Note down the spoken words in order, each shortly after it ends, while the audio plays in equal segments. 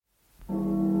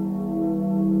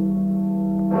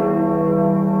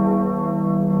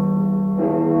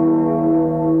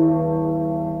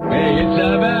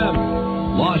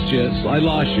this. I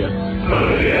lost you.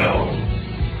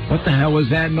 What the hell was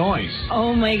that noise?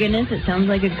 Oh my goodness, it sounds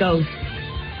like a ghost.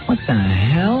 What the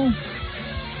hell?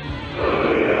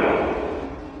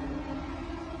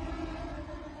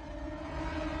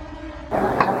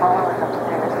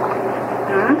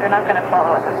 They're not going to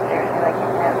follow us upstairs. They're like,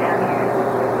 hanging out down here.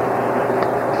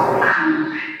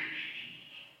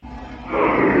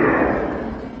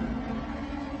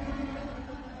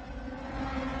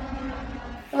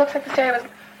 It looks like the stairway was...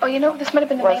 Oh, you know, this might have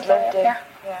been the main area. Yeah.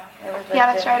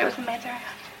 Yeah, that's right. It was the main area.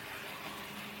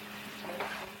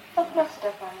 Oh, no.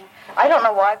 I don't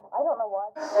know why.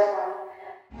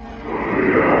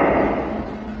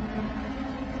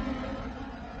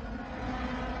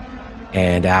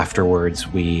 And afterwards,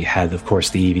 we had, of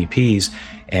course, the EVPs,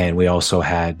 and we also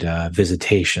had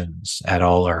visitations at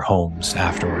all our homes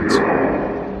afterwards.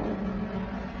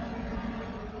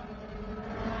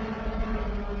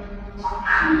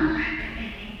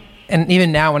 And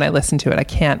even now, when I listen to it, I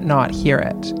can't not hear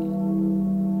it.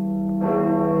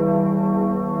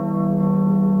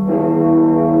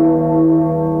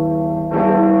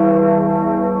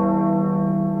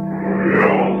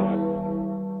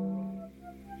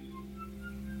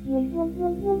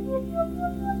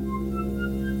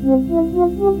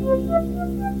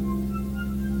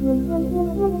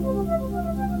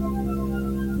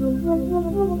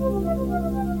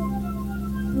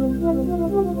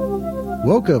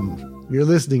 Welcome. You're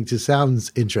listening to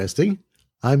Sounds Interesting.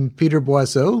 I'm Peter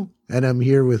Boisseau, and I'm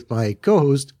here with my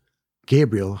co-host,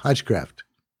 Gabriel Hutchcraft.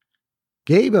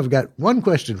 Gabe, I've got one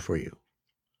question for you.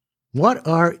 What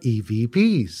are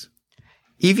EVPs?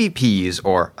 EVPs,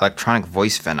 or electronic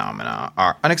voice phenomena,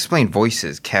 are unexplained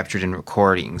voices captured in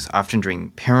recordings, often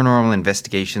during paranormal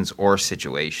investigations or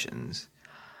situations.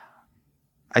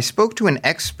 I spoke to an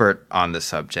expert on the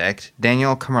subject,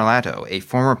 Daniel Cumerlato, a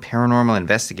former paranormal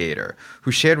investigator,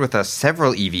 who shared with us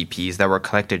several EVPs that were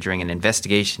collected during an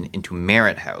investigation into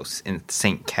Merritt House in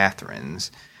St.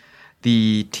 Catharines.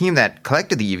 The team that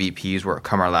collected the EVPs were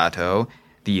Cumerlato,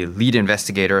 the lead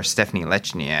investigator Stephanie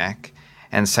Leichniak,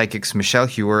 and psychics Michele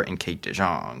Hewer and Kate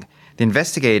Dejonge. They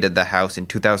investigated the house in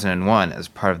 2001 as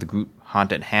part of the group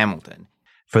Haunted Hamilton.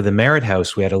 For the Merritt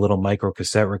House, we had a little micro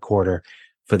cassette recorder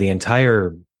for the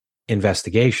entire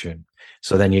investigation.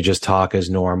 So then you just talk as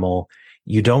normal.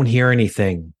 You don't hear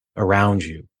anything around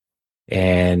you.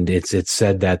 And it's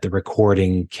said that the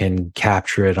recording can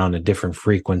capture it on a different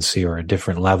frequency or a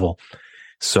different level.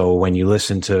 So when you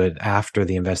listen to it after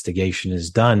the investigation is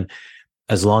done,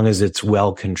 as long as it's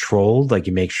well controlled, like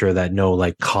you make sure that no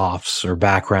like coughs or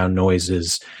background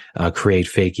noises create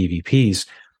fake EVPs,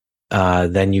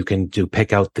 then you can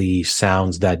pick out the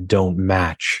sounds that don't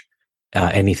match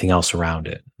anything else around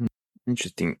it.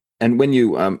 Interesting. And when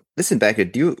you listen back,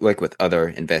 do you, like with other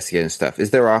investigative stuff,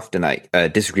 is there often like a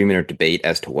disagreement or debate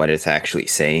as to what it's actually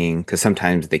saying? Because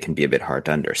sometimes they can be a bit hard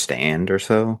to understand or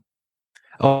so.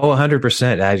 Oh,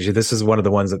 100%. Actually, this is one of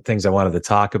the things I wanted to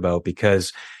talk about,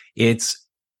 because it's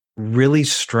really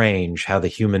strange how the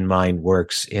human mind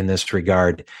works in this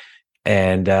regard.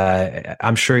 And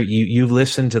I'm sure you've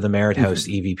listened to the Merritt House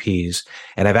EVPs,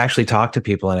 and I've actually talked to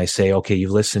people and I say, okay,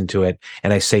 you've listened to it.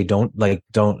 And I say, don't,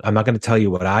 I'm not going to tell you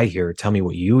what I hear. Tell me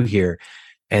what you hear.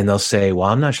 And they'll say, well,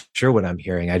 I'm not sure what I'm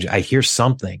hearing. I hear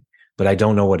something, but I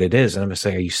don't know what it is. And I'm going to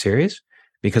say, are you serious?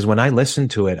 Because when I listen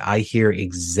to it, I hear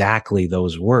exactly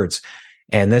those words.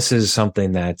 And this is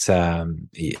something that I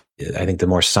think the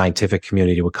more scientific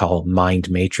community would call mind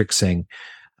matrixing,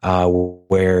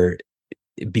 where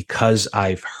because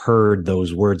I've heard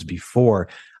those words before,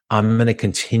 I'm going to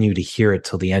continue to hear it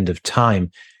till the end of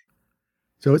time.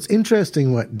 So it's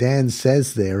interesting what Dan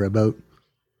says there about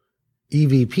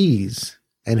EVPs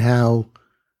and how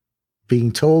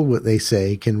being told what they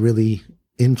say can really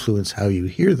influence how you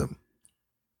hear them.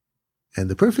 And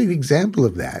the perfect example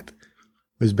of that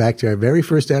was back to our very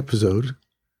first episode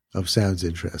of Sounds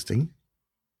Interesting.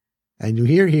 And you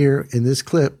hear here in this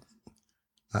clip,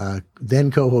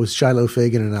 then co-host Shiloh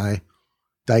Fagan and I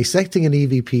dissecting an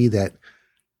EVP that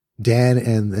Dan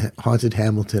and the Haunted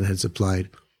Hamilton had supplied.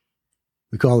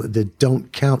 We call it the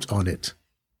 "Don't Count on It"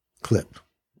 clip.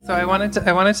 So I wanted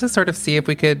to sort of see if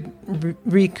we could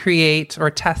recreate or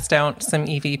test out some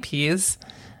EVPs.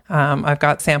 I've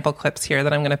got sample clips here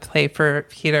that I'm going to play for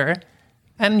Peter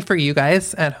and for you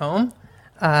guys at home,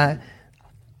 and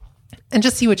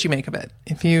just see what you make of it.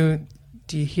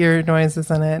 Do you hear noises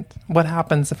in it? What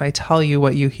happens if I tell you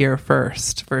what you hear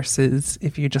first versus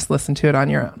if you just listen to it on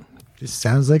your own? This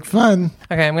sounds like fun.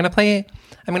 Okay, I'm gonna play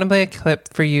a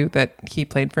clip for you that he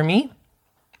played for me.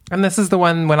 And this is the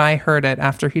one when I heard it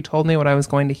after he told me what I was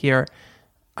going to hear,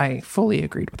 I fully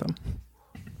agreed with him.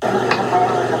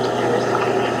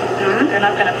 They're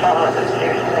not going to follow us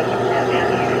upstairs because I keep them down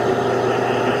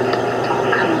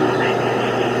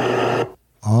here.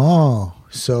 Oh,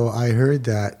 so I heard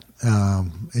that.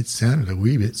 It sounded a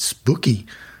wee bit spooky.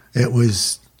 It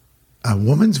was a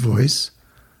woman's voice,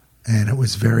 and it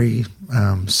was very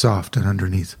soft and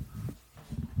underneath.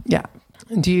 Yeah.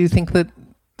 Do you think that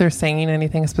they're saying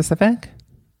anything specific?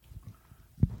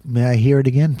 May I hear it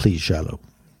again, please, Shallow?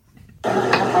 They're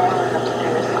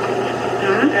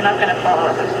not going to follow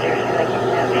us upstairs because I keep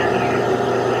them down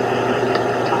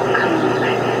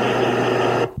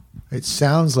here. It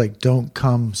sounds like "don't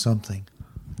come" something.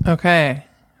 Okay.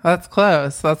 That's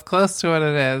close. That's close to what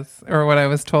it is, or what I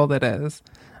was told it is.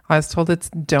 I was told it's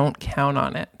 "don't count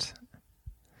on it."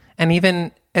 And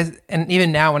even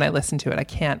now when I listen to it, I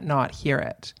can't not hear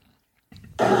it.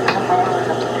 They're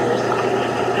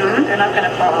not going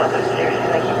to follow us upstairs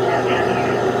because I keep them down here.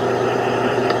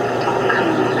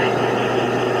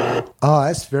 Oh,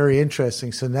 that's very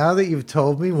interesting. So now that you've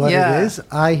told me what it is,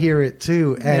 I hear it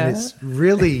too. And it's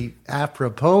really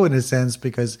apropos in a sense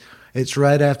because it's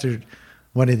right after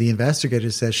one of the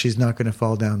investigators says she's not going to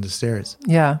fall down the stairs.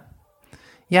 Yeah.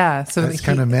 Yeah. So that's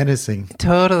kind of menacing.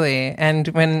 Totally. And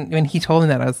when he told me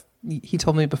that, he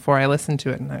told me before I listened to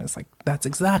it, and I was like, that's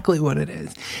exactly what it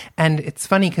is. And it's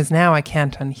funny because now I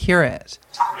can't unhear it.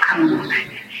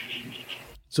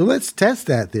 So let's test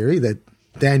that theory that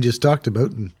Dan just talked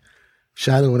about and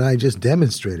Shadow and I just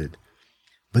demonstrated.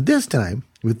 But this time,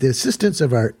 with the assistance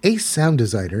of our ace sound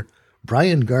designer,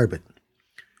 Brian Garbett.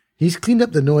 He's cleaned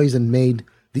up the noise and made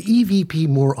the EVP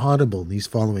more audible in these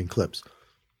following clips.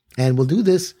 And we'll do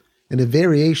this in a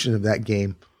variation of that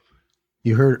game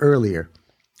you heard earlier.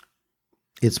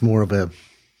 It's more of a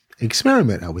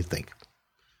experiment, I would think.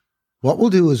 What we'll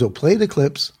do is we'll play the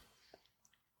clips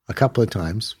a couple of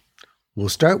times. We'll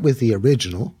start with the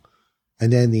original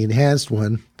and then the enhanced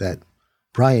one that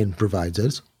Brian provides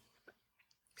us.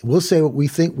 We'll say what we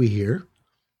think we hear,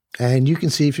 and you can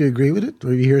see if you agree with it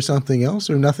or you hear something else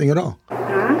or nothing at all.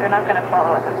 They're not going to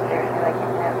follow us upstairs because I keep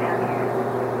them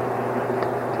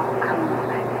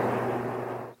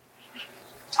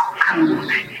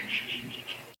down here.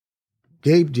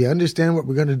 Gabe, do you understand what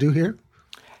we're going to do here?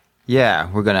 Yeah,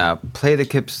 we're going to play the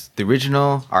clips, the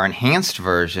original, our enhanced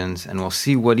versions, and we'll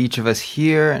see what each of us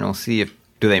hear, and we'll see if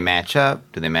do they match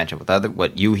up? Do they match up with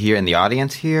what you hear and the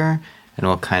audience hear? And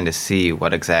we'll kind of see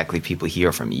what exactly people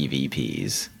hear from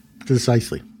EVPs.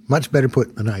 Precisely. Much better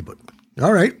put than I put.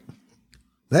 All right.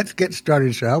 Let's get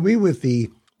started, shall we, with the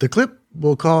clip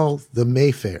we'll call the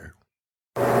Mayfair.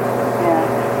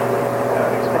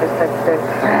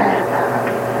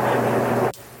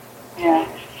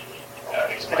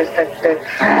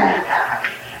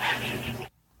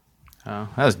 Oh,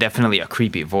 that was definitely a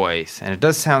creepy voice, and it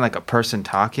does sound like a person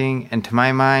talking, and to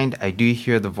my mind, I do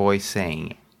hear the voice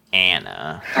saying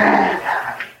Anna.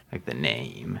 Like the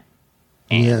name.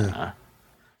 Anna.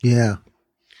 Yeah,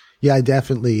 I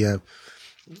definitely,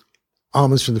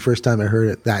 almost from the first time I heard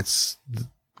it, that's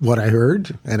what I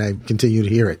heard, and I continue to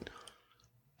hear it.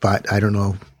 But I don't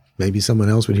know, maybe someone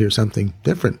else would hear something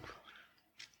different.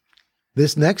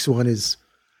 This next one is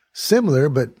similar,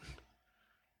 but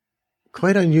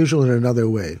quite unusual in another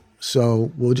way.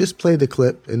 So we'll just play the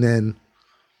clip and then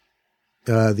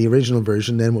the original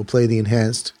version, then we'll play the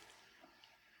enhanced,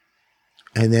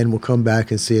 and then we'll come back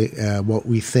and see what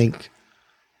we think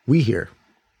we hear.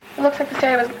 It looks like the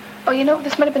stereo was... Oh, you know,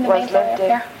 this might have been the main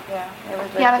area.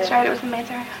 Yeah, that's right. It was the main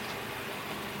area.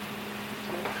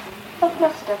 Oh,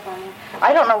 no.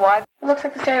 I don't know why. It looks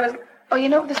like the stereo was... Oh, you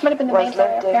know, this might have been the main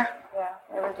area.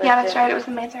 Yeah, that's right. It was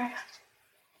the main area.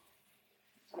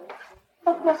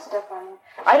 Oh, no.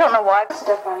 I don't know why.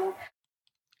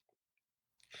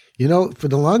 You know, for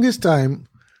the longest time,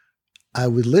 I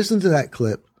would listen to that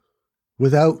clip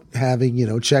without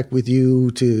having, check with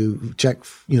you to check,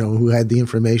 who had the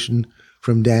information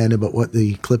from Dan about what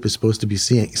the clip is supposed to be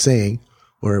saying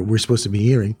or we're supposed to be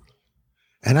hearing.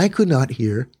 And I could not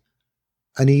hear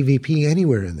an EVP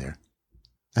anywhere in there.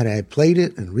 And I played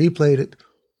it and replayed it.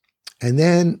 And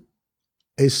then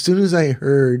as soon as I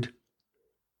heard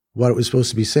what it was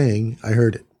supposed to be saying, I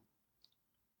heard it.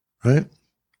 Right?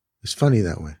 It's funny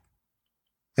that way.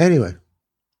 Anyway,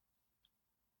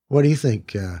 what do you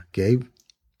think, Gabe?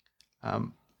 I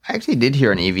actually did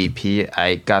hear an EVP.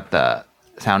 I got the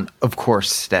sound, of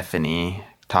course, Stephanie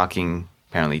talking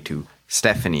apparently to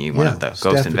Stephanie, one of the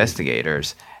ghost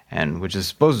investigators, and which is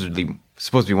supposed to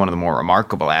be one of the more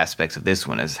remarkable aspects of this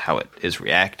one is how it is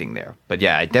reacting there. But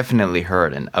yeah, I definitely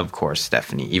heard an of course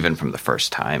Stephanie, even from the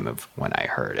first time of when I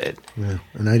heard it. Yeah,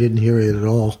 and I didn't hear it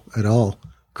at all.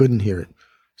 Couldn't hear it.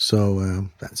 So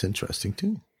that's interesting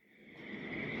too.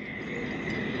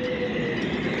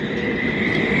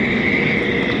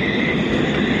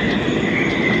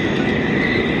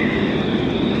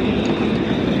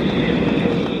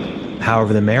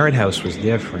 However, the Merritt House was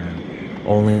different,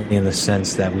 only in the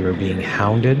sense that we were being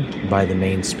hounded by the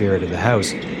main spirit of the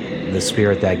house, the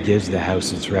spirit that gives the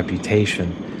house its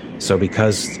reputation. So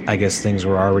because I guess things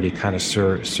were already kind of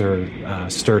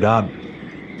stirred up,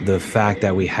 the fact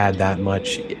that we had that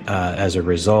much as a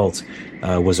result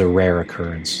was a rare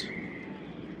occurrence.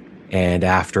 And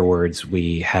afterwards,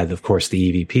 we had, of course,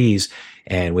 the EVPs,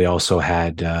 and we also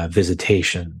had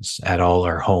visitations at all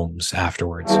our homes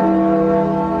afterwards.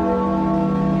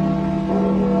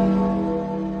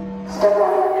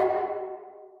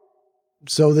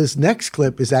 So this next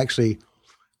clip is actually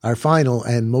our final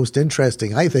and most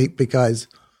interesting, I think, because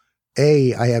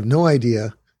A, I have no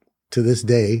idea to this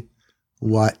day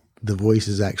what the voice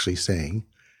is actually saying,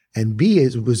 and B,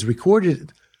 it was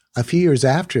recorded a few years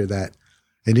after that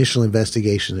initial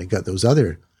investigation that got those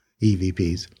other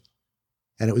EVPs,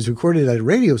 and it was recorded at a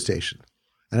radio station.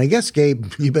 And I guess, Gabe,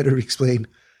 you better explain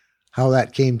how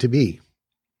that came to be.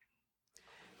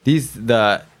 This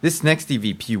next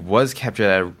EVP was captured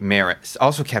at Merritt,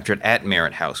 also captured at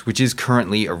Merritt House, which is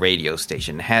currently a radio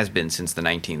station, has been since the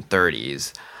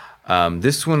 1930s.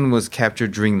 This one was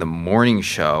captured during the morning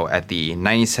show at the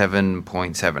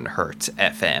 97.7 Hertz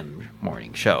FM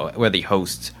morning show, where the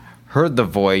hosts heard the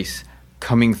voice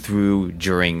coming through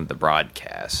during the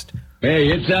broadcast. Hey,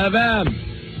 it's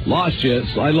FM. Lost you.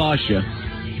 I lost you.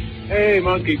 Hey,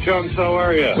 Monkey Chunks, how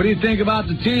are you? What do you think about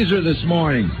the teaser this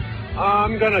morning?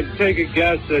 I'm going to take a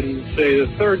guess and say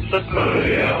the third son.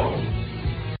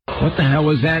 What the hell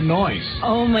was that noise?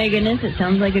 Oh my goodness, it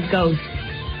sounds like a ghost.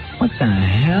 What the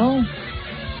hell?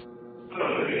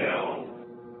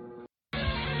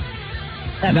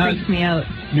 That freaks me out.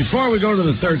 Before we go to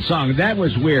the third song, that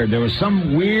was weird. There was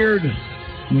some weird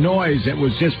noise that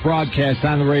was just broadcast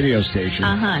on the radio station.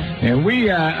 And we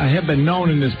have been known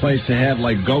in this place to have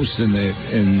like ghosts in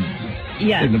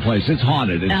the place. It's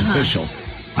haunted. It's official.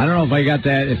 I don't know if I got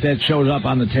that, if that shows up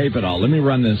on the tape at all. Let me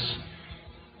run this.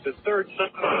 The third son.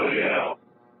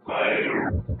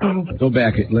 Go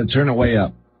back. Let's turn it way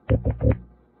up.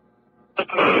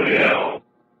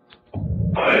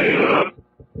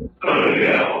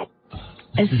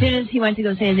 As soon as he went to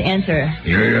go say his answer.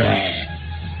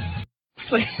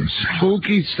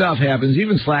 Spooky stuff happens.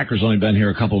 Even Slacker's only been here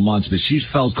a couple of months, but she's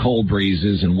felt cold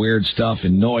breezes and weird stuff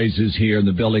and noises here in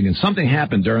the building. And something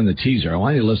happened during the teaser. I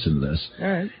want you to listen to this. All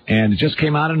right. And it just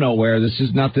came out of nowhere. This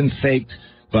is nothing faked,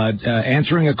 but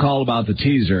answering a call about the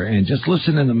teaser. And just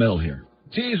listen in the middle here.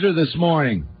 Teaser this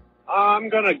morning. I'm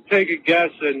going to take a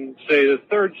guess and say the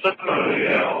third son.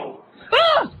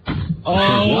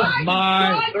 Oh,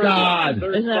 my God.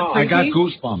 Isn't that I got freaky?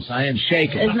 goosebumps. I am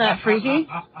shaking. Isn't that freaky?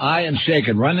 I am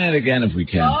shaking. Run that again if we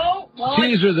can.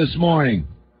 Teaser this morning.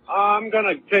 I'm going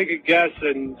to take a guess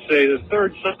and say the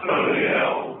third son.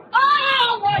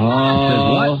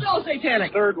 Oh, So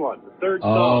satanic. The third one. The third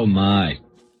oh, song. my.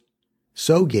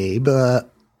 So, Gabe,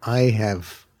 I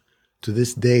have, to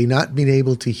this day, not been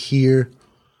able to hear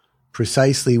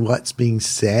precisely what's being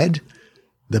said.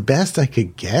 The best I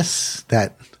could guess,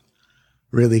 that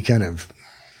really kind of,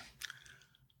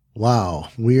 wow,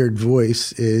 weird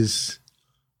voice is,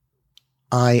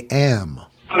 I am.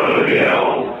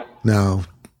 Now,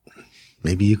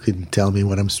 maybe you could tell me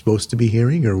what I'm supposed to be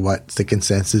hearing or what the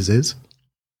consensus is?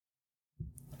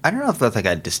 I don't know if that's like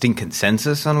a distinct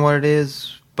consensus on what it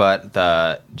is, but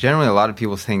generally a lot of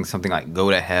people think something like go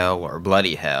to hell or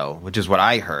bloody hell, which is what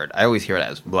I heard. I always hear it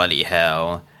as bloody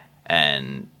hell,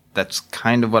 and that's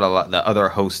kind of what a lot the other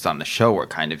hosts on the show were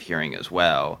kind of hearing as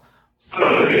well.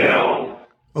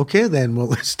 Okay, then, well,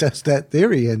 let's test that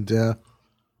theory and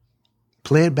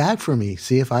play it back for me.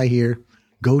 See if I hear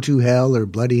go to hell or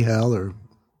bloody hell or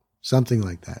something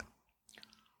like that.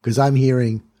 Because I'm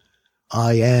hearing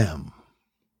I am.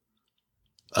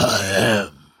 I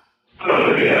am.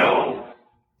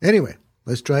 Anyway,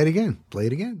 let's try it again. Play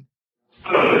it again.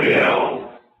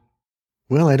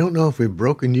 Well, I don't know if we've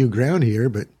broken new ground here,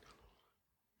 but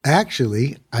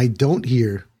actually, I don't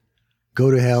hear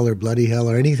go to hell or bloody hell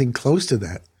or anything close to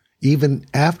that. Even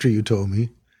after you told me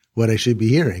what I should be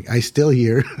hearing, I still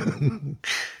hear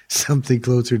something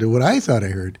closer to what I thought I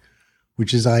heard,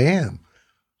 which is I am.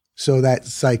 So that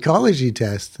psychology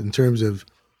test in terms of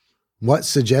what's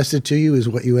suggested to you is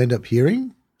what you end up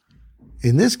hearing,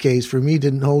 in this case, for me,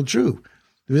 didn't hold true.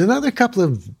 There's another couple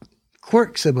of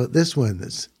quirks about this one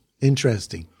that's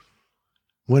interesting.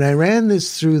 When I ran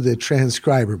this through the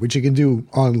transcriber, which you can do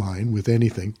online with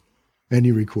anything,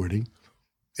 any recording,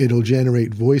 it'll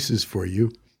generate voices for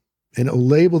you, and it'll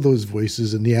label those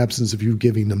voices in the absence of you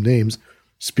giving them names,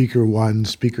 speaker 1,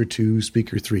 speaker 2,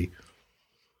 speaker 3.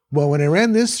 Well, when I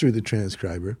ran this through the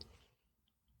transcriber,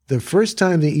 The first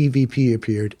time the EVP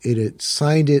appeared, it had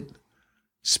signed it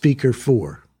speaker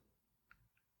 4.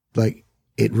 Like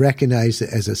it recognized it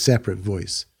as a separate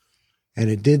voice. And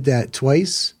it did that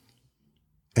twice.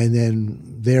 And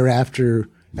then thereafter,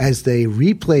 as they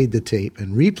replayed the tape,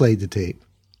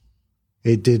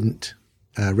 it didn't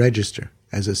register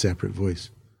as a separate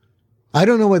voice. I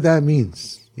don't know what that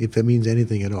means, if it means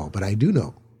anything at all, but I do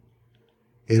know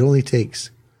it only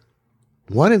takes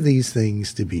one of these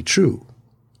things to be true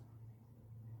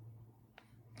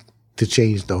to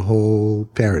change the whole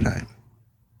paradigm.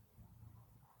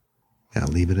 I'll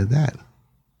leave it at that.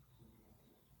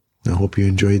 I hope you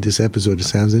enjoyed this episode. It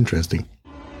sounds interesting.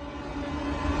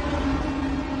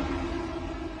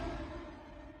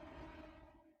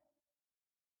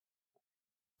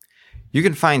 You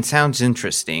can find Sounds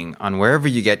Interesting on wherever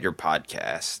you get your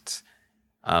podcasts.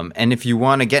 And if you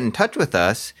want to get in touch with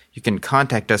us, you can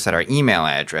contact us at our email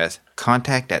address,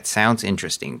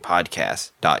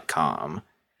 contact@soundsinterestingpodcast.com.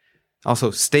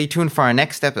 Also, stay tuned for our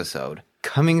next episode.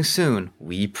 Coming soon,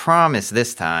 we promise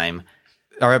this time,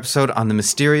 our episode on the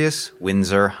mysterious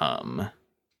Windsor Hum.